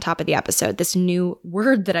cherry on top of the episode, this new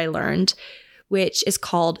word that I learned, which is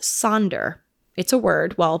called sonder. It's a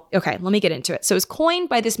word. Well, okay, let me get into it. So it was coined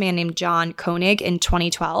by this man named John Koenig in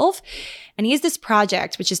 2012. And he has this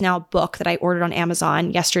project, which is now a book that I ordered on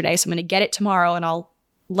Amazon yesterday. So I'm going to get it tomorrow and I'll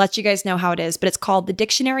let you guys know how it is, but it's called The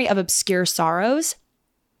Dictionary of Obscure Sorrows.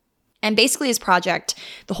 And basically his project,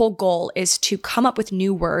 the whole goal is to come up with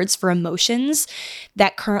new words for emotions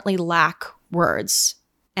that currently lack words.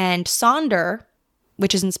 And sonder,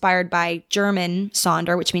 which is inspired by German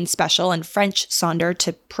sonder, which means special, and French sonder,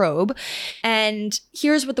 to probe. And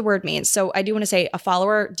here's what the word means. So I do want to say a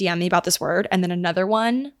follower DM me about this word, and then another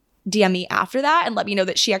one DM me after that and let me know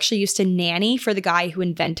that she actually used to nanny for the guy who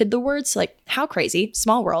invented the word. So like, how crazy,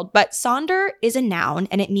 small world. But sonder is a noun,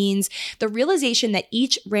 and it means the realization that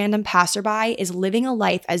each random passerby is living a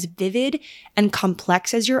life as vivid and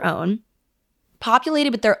complex as your own,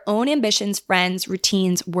 populated with their own ambitions, friends,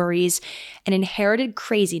 routines, worries, and inherited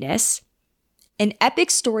craziness. An epic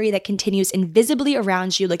story that continues invisibly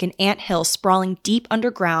around you like an anthill sprawling deep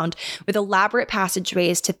underground with elaborate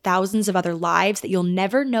passageways to thousands of other lives that you'll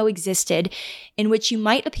never know existed, in which you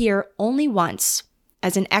might appear only once,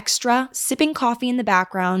 as an extra, sipping coffee in the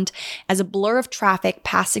background, as a blur of traffic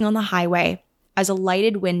passing on the highway, as a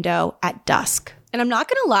lighted window at dusk. And I'm not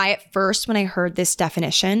going to lie, at first when I heard this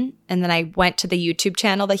definition, and then I went to the YouTube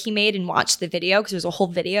channel that he made and watched the video, because there's a whole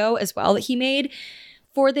video as well that he made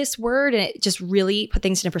for this word, and it just really put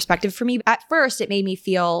things into perspective for me. At first, it made me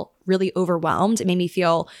feel really overwhelmed. It made me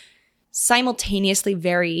feel simultaneously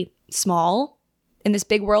very small in this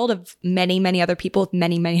big world of many, many other people with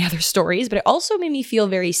many, many other stories, but it also made me feel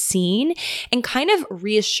very seen and kind of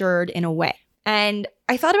reassured in a way. And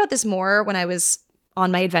I thought about this more when I was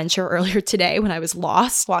on my adventure earlier today, when I was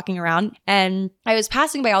lost walking around, and I was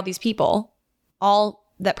passing by all these people, all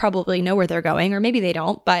that probably know where they're going, or maybe they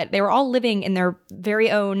don't, but they were all living in their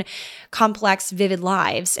very own complex, vivid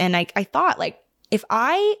lives. And I thought, like, if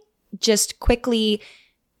I just quickly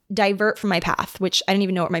divert from my path, which I didn't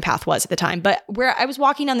even know what my path was at the time, but where I was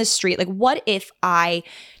walking down the street, like, what if I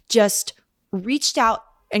just reached out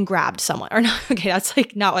and grabbed someone? Or not, okay, that's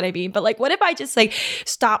like not what I mean, but like, what if I just like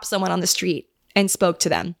stopped someone on the street and spoke to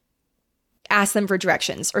them, asked them for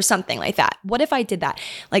directions or something like that? What if I did that?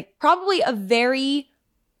 Like, probably a very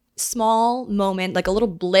small moment, like a little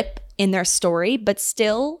blip in their story, but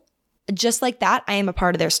still just like that, I am a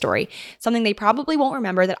part of their story. Something they probably won't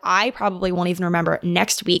remember, that I probably won't even remember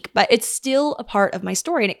next week, but it's still a part of my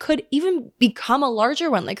story. And it could even become a larger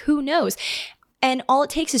one. Like, who knows? And all it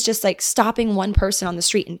takes is just like stopping one person on the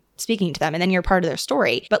street and speaking to them, and then you're part of their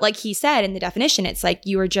story. But like he said in the definition, it's like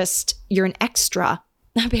you're an extra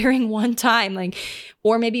appearing one time, like,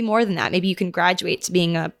 or maybe more than that. Maybe you can graduate to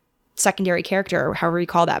being a secondary character or however you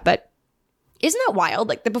call that. But isn't that wild?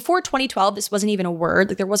 Like before 2012, this wasn't even a word.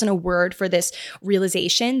 Like there wasn't a word for this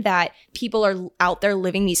realization that people are out there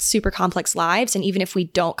living these super complex lives. And even if we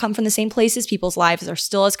don't come from the same places, people's lives are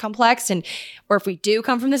still as complex. Or if we do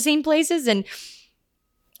come from the same places. And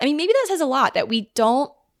I mean, maybe that says a lot that we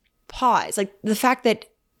don't pause. Like the fact that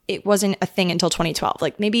it wasn't a thing until 2012.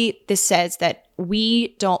 Like maybe this says that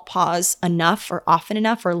we don't pause enough or often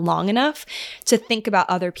enough or long enough to think about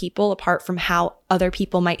other people apart from how other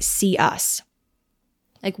people might see us.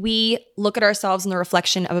 Like we look at ourselves in the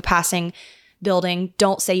reflection of a passing building.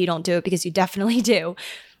 Don't say you don't do it, because you definitely do.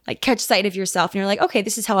 Like catch sight of yourself and you're like, okay,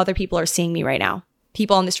 this is how other people are seeing me right now.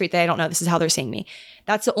 People on the street that I don't know, this is how they're seeing me.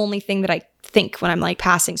 That's the only thing that I think when I'm like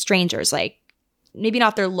passing strangers. Like maybe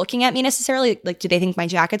not they're looking at me necessarily. Like do they think my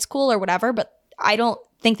jacket's cool or whatever? But I don't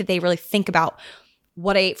think that they really think about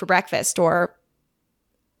what I ate for breakfast or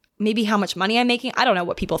maybe how much money I'm making. I don't know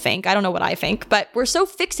what people think. I don't know what I think. But we're so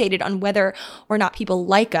fixated on whether or not people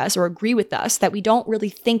like us or agree with us that we don't really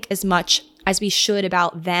think as much as we should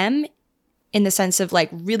about them, in the sense of like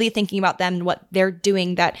really thinking about them and what they're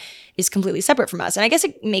doing that is completely separate from us. And I guess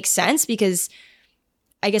it makes sense because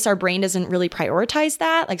I guess our brain doesn't really prioritize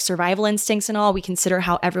that, like survival instincts and all. We consider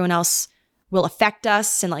how everyone else will affect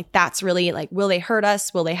us. And like, that's really like, will they hurt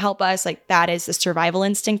us? Will they help us? Like that is the survival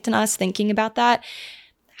instinct in us, thinking about that.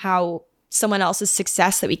 How someone else's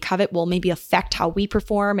success that we covet will maybe affect how we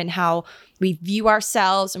perform and how we view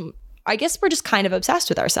ourselves. And I guess we're just kind of obsessed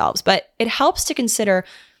with ourselves, but it helps to consider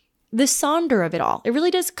the sonder of it all. It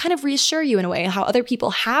really does kind of reassure you in a way how other people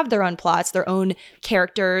have their own plots, their own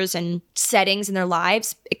characters and settings in their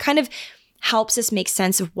lives. It kind of helps us make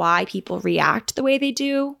sense of why people react the way they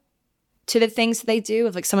do to the things that they do.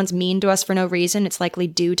 If like someone's mean to us for no reason, it's likely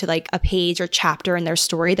due to like a page or chapter in their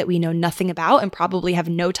story that we know nothing about and probably have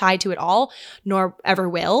no tie to at all, nor ever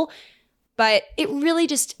will. But it really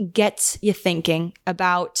just gets you thinking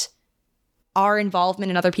about our involvement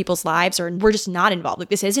in other people's lives, or we're just not involved. Like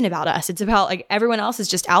this isn't about us. It's about like everyone else is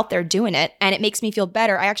just out there doing it. And it makes me feel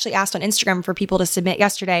better. I actually asked on Instagram for people to submit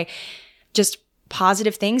yesterday just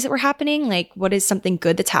positive things that were happening. Like what is something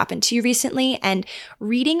good that's happened to you recently? And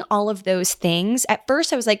reading all of those things, at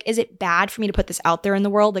first I was like, is it bad for me to put this out there in the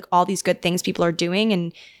world? Like all these good things people are doing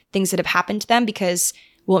and things that have happened to them, because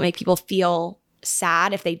will it make people feel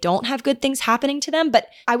sad if they don't have good things happening to them? But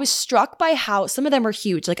I was struck by how some of them were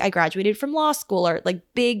huge. Like I graduated from law school, or like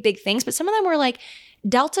big things, but some of them were like,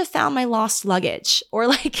 Delta found my lost luggage, or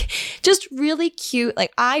like just really cute.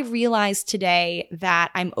 Like I realized today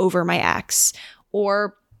that I'm over my ex,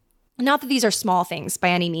 or not that these are small things by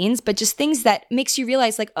any means, but just things that makes you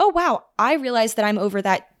realize like, oh, wow, I realized that I'm over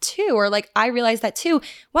that too. Or like, I realized that too.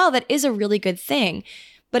 Wow, that is a really good thing.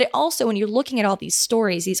 But it also, when you're looking at all these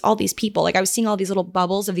stories, all these people, like I was seeing all these little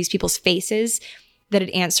bubbles of these people's faces that had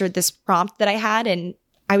answered this prompt that I had. And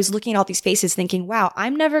I was looking at all these faces thinking, wow,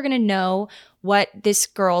 I'm never going to know what this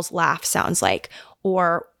girl's laugh sounds like,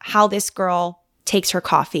 or how this girl takes her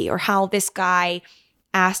coffee, or how this guy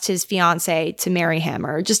asked his fiance to marry him,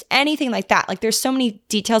 or just anything like that. Like there's so many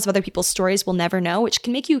details of other people's stories we'll never know, which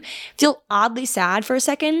can make you feel oddly sad for a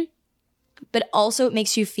second, but also it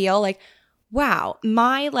makes you feel like, wow,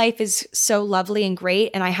 my life is so lovely and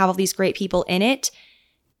great, and I have all these great people in it.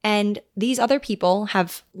 And these other people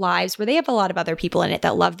have lives where they have a lot of other people in it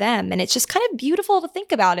that love them. And it's just kind of beautiful to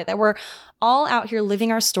think about it, that we're all out here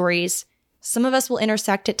living our stories. Some of us will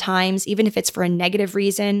intersect at times, even if it's for a negative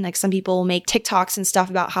reason. Like some people will make TikToks and stuff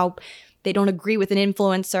about how they don't agree with an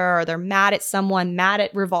influencer, or they're mad at someone, mad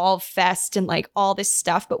at Revolve Fest and like all this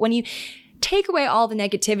stuff. But when you take away all the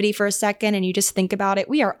negativity for a second and you just think about it,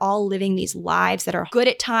 we are all living these lives that are good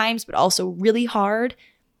at times, but also really hard.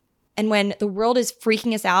 And when the world is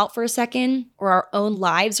freaking us out for a second, or our own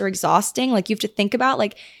lives are exhausting, like you have to think about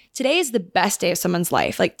like, today is the best day of someone's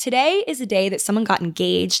life. Like today is a day that someone got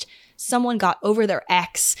engaged, someone got over their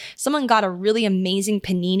ex, someone got a really amazing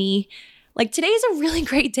panini. Like today is a really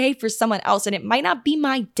great day for someone else. And it might not be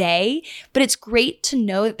my day, but it's great to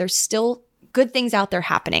know that there's still good things out there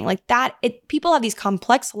happening like that. People have these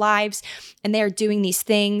complex lives and they are doing these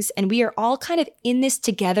things, and we are all kind of in this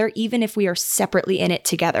together, even if we are separately in it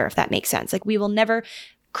together, if that makes sense. Like we will never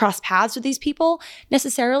cross paths with these people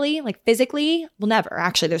necessarily, like physically. Well, never.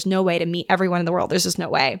 Actually, there's no way to meet everyone in the world. There's just no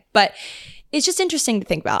way. But it's just interesting to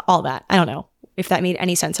think about all that. I don't know if that made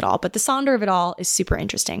any sense at all, but the Sonder of it all is super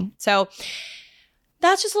interesting. So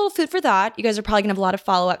that's just a little food for thought. You guys are probably gonna have a lot of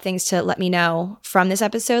follow-up things to let me know from this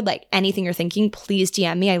episode. Like anything you're thinking, please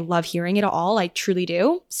DM me. I love hearing it all. I truly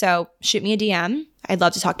do. So shoot me a DM. I'd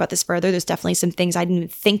love to talk about this further. There's definitely some things I didn't even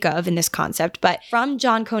think of in this concept. But from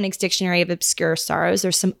John Koenig's Dictionary of Obscure Sorrows,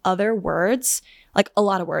 there's some other words, like a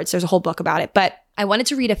lot of words. There's a whole book about it. But I wanted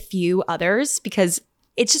to read a few others because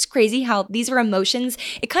it's just crazy how these are emotions.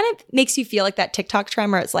 It kind of makes you feel like that TikTok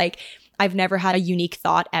trend where it's like, I've never had a unique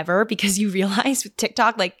thought ever, because you realize with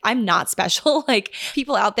TikTok, like I'm not special. Like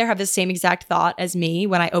people out there have the same exact thought as me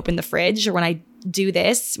when I open the fridge or when I do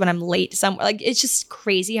this, when I'm late somewhere. Like it's just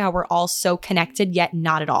crazy how we're all so connected, yet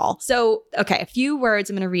not at all. So, okay, a few words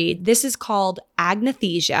I'm going to read. This is called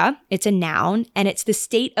agnathesia. It's a noun, and it's the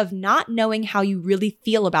state of not knowing how you really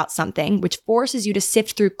feel about something, which forces you to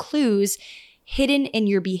sift through clues hidden in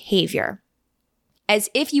your behavior. As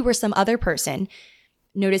if you were some other person,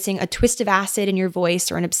 noticing a twist of acid in your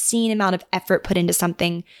voice or an obscene amount of effort put into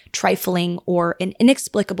something trifling or an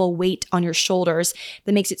inexplicable weight on your shoulders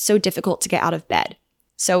that makes it so difficult to get out of bed.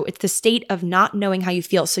 So it's the state of not knowing how you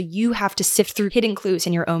feel. So you have to sift through hidden clues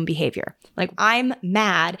in your own behavior. Like, I'm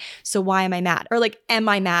mad, so why am I mad? Or like, am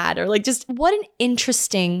I mad? Or like, just what an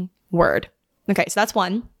interesting word. Okay, so that's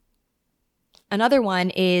one. Another one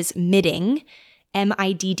is midding.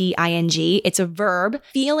 M-I-D-D-I-N-G. It's a verb,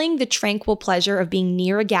 feeling the tranquil pleasure of being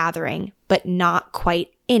near a gathering, but not quite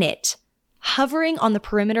in it. Hovering on the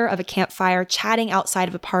perimeter of a campfire, chatting outside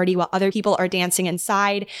of a party while other people are dancing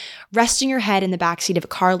inside, resting your head in the backseat of a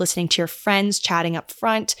car, listening to your friends chatting up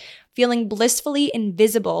front, feeling blissfully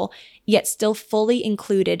invisible, yet still fully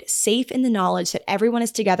included, safe in the knowledge that everyone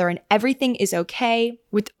is together and everything is okay,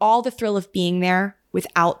 with all the thrill of being there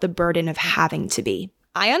without the burden of having to be.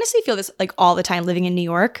 I honestly feel this like all the time living in New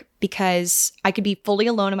York, because I could be fully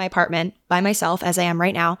alone in my apartment by myself, as I am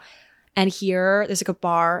right now. And here there's like a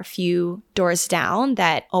bar a few doors down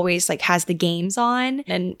that always like has the games on.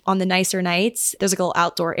 And on the nicer nights, there's like a little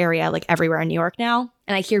outdoor area like everywhere in New York now.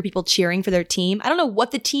 And I hear people cheering for their team. I don't know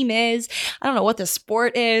what the team is. I don't know what the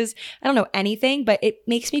sport is. I don't know anything, but it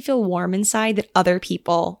makes me feel warm inside that other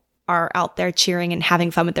people are out there cheering and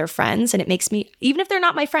having fun with their friends. And it makes me, even if they're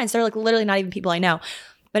not my friends, they're like literally not even people I know,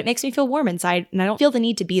 but it makes me feel warm inside, and I don't feel the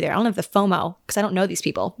need to be there. I don't have the FOMO because I don't know these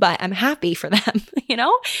people, but I'm happy for them, you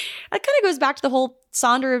know? That kind of goes back to the whole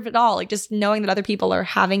Sonder of it all, like just knowing that other people are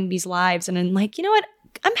having these lives, and I'm like, you know what?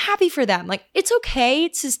 I'm happy for them. Like, it's okay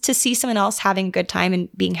to see someone else having a good time and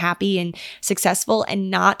being happy and successful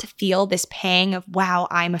and not feel this pang of, wow,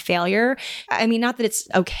 I'm a failure. I mean, not that it's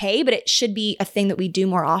okay, but it should be a thing that we do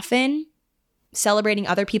more often, celebrating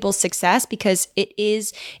other people's success, because it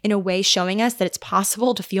is in a way showing us that it's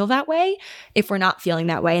possible to feel that way if we're not feeling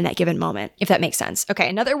that way in that given moment, if that makes sense. Okay,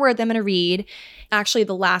 another word that I'm going to read, actually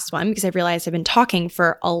the last one, because I've realized I've been talking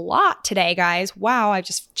for a lot today, guys. Wow, I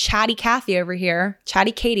just chatty Katie over here.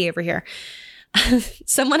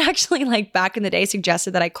 Someone actually like back in the day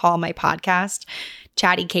suggested that I call my podcast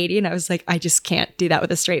Chatty Katie, and I was like, I just can't do that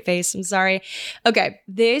with a straight face. I'm sorry. Okay,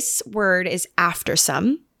 this word is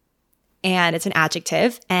aftersome. And it's an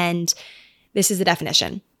adjective, and this is the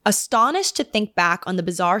definition. Astonished to think back on the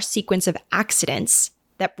bizarre sequence of accidents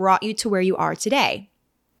that brought you to where you are today,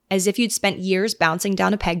 as if you'd spent years bouncing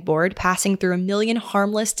down a pegboard, passing through a million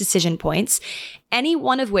harmless decision points, any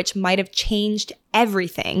one of which might have changed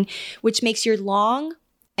everything, which makes your long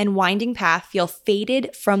and winding path feel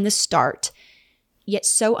fated from the start, yet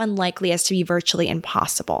so unlikely as to be virtually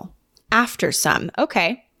impossible. Aftersome.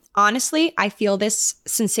 Okay. Honestly, I feel this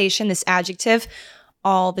sensation, this adjective,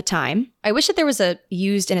 all the time. I wish that there was a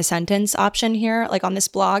used in a sentence option here, like on this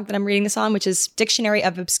blog that I'm reading this on, which is Dictionary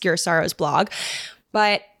of Obscure Sorrows blog.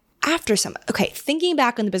 But aftersome, okay, thinking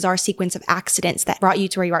back on the bizarre sequence of accidents that brought you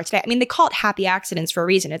to where you are today. I mean, they call it happy accidents for a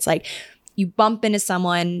reason. It's like you bump into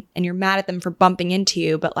someone and you're mad at them for bumping into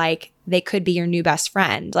you, but like they could be your new best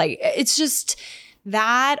friend. Like it's just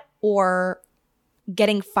that, or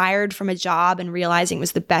getting fired from a job and realizing it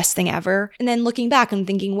was the best thing ever. And then looking back and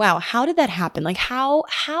thinking, wow, how did that happen? Like how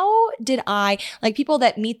did I, like people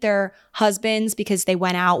that meet their husbands because they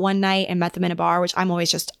went out one night and met them in a bar, which I'm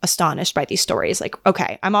always just astonished by these stories. Like,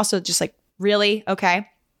 okay, I'm also just like, really? Okay.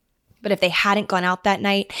 But if they hadn't gone out that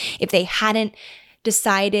night, if they hadn't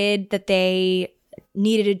decided that they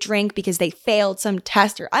needed a drink because they failed some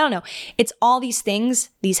test, or I don't know. It's all these things,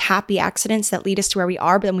 these happy accidents that lead us to where we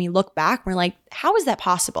are. But then we look back, we're like, how is that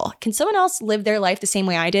possible? Can someone else live their life the same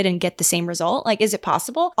way I did and get the same result? Like, is it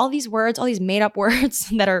possible? All these words, all these made up words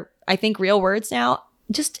that are, I think, real words now,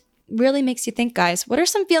 just really makes you think, guys, what are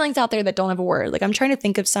some feelings out there that don't have a word? Like, I'm trying to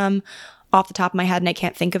think of some off the top of my head and I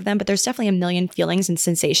can't think of them, but there's definitely a million feelings and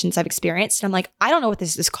sensations I've experienced. And I'm like, I don't know what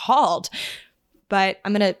this is called, but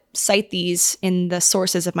I'm going to cite these in the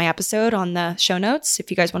sources of my episode on the show notes.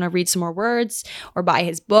 If you guys want to read some more words or buy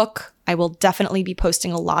his book, I will definitely be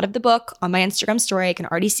posting a lot of the book on my Instagram story. I can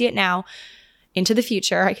already see it now. Into the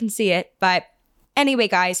future, I can see it. But anyway,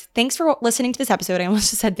 guys, thanks for listening to this episode. I almost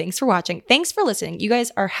just said thanks for watching. Thanks for listening. You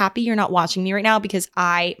guys are happy you're not watching me right now because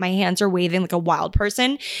my hands are waving like a wild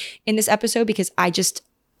person in this episode because I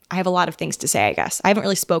have a lot of things to say, I guess. I haven't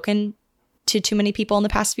really spoken to too many people in the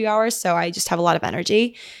past few hours, so I just have a lot of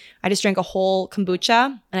energy. I just drank a whole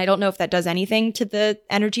kombucha, and I don't know if that does anything to the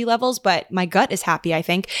energy levels, but my gut is happy, I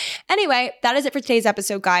think. Anyway, that is it for today's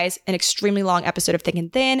episode, guys. An extremely long episode of Thick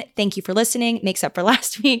and Thin. Thank you for listening. Makes up for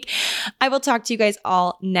last week. I will talk to you guys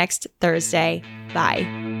all next Thursday. Bye.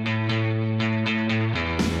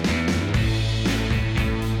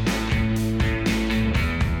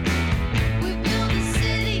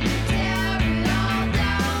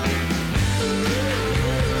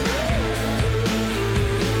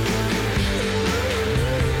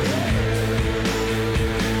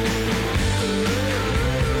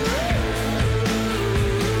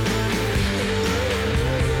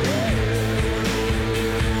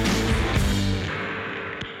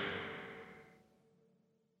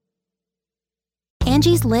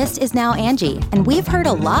 Angie's List is now Angie, and we've heard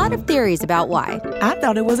a lot of theories about why. I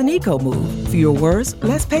thought it was an eco move. Fewer words,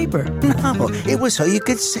 less paper. No, it was so you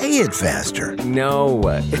could say it faster. No,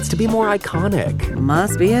 it's to be more iconic.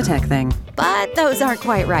 Must be a tech thing. But those aren't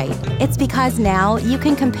quite right. It's because now you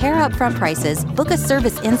can compare upfront prices, book a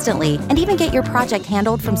service instantly, and even get your project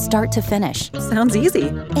handled from start to finish. Sounds easy.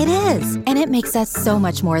 It is, and it makes us so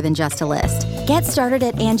much more than just a list. Get started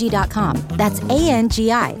at Angie.com. That's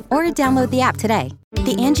ANGI, or download the app today.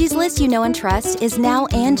 The Angie's List you know and trust is now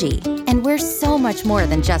Angie, and we're so much more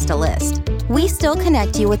than just a list. We still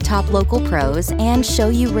connect you with top local pros and show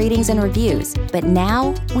you ratings and reviews, but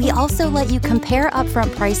now we also let you compare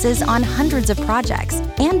upfront prices on hundreds of projects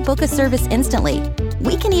and book a service instantly.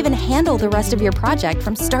 We can even handle the rest of your project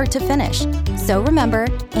from start to finish. So remember,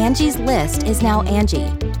 Angie's List is now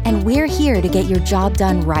Angie, and we're here to get your job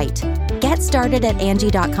done right. Get started at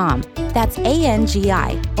Angie.com. That's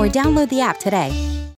ANGI, or download the app today.